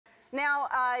Now,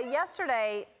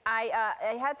 yesterday, I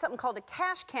had something called a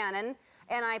cash cannon,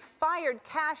 and I fired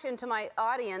cash into my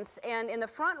audience, and in the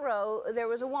front row, there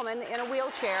was a woman in a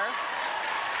wheelchair.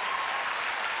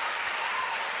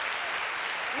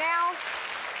 Now,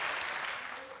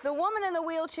 the woman in the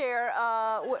wheelchair,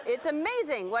 it's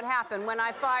amazing what happened when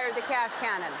I fired the cash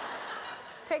cannon.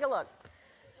 Take a look.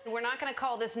 We're not going to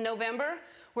call this November.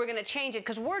 We're going to change it,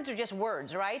 because words are just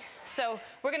words, right? So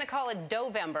we're going to call it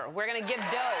Dovember. We're going to give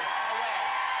dough away.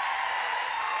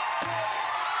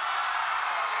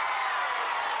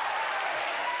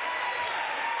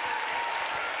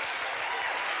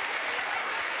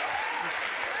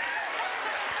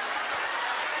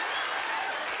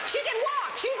 She can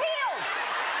walk. She's healed.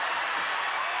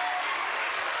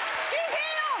 She's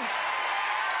healed.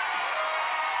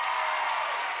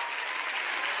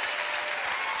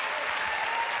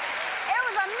 It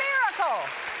was a miracle.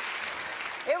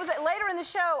 It was later in the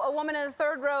show, a woman in the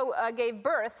third row gave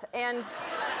birth, and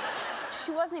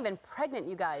she wasn't even pregnant,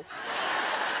 you guys.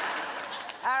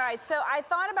 All right, so I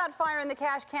thought about firing the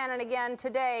cash cannon again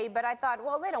today, but I thought,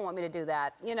 well, they don't want me to do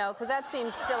that, you know, because that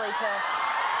seems silly to...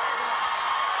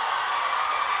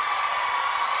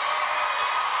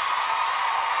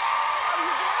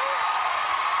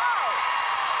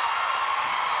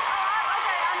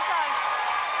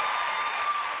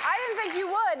 You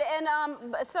would, and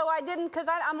so I didn't, because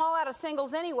I'm all out of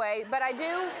singles anyway, but I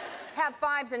do have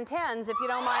 5s and 10s, if you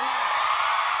don't mind that.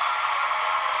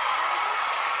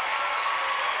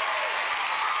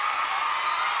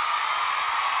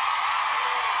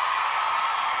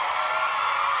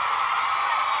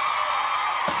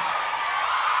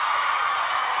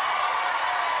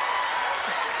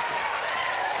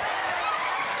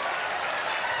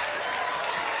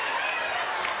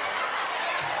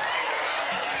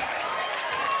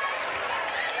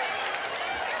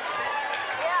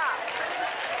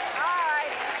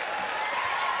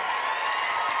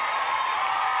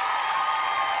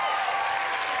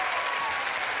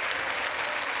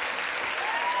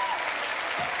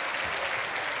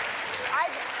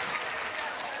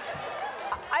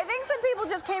 I think some people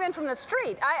just came in from the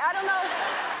street. I don't know.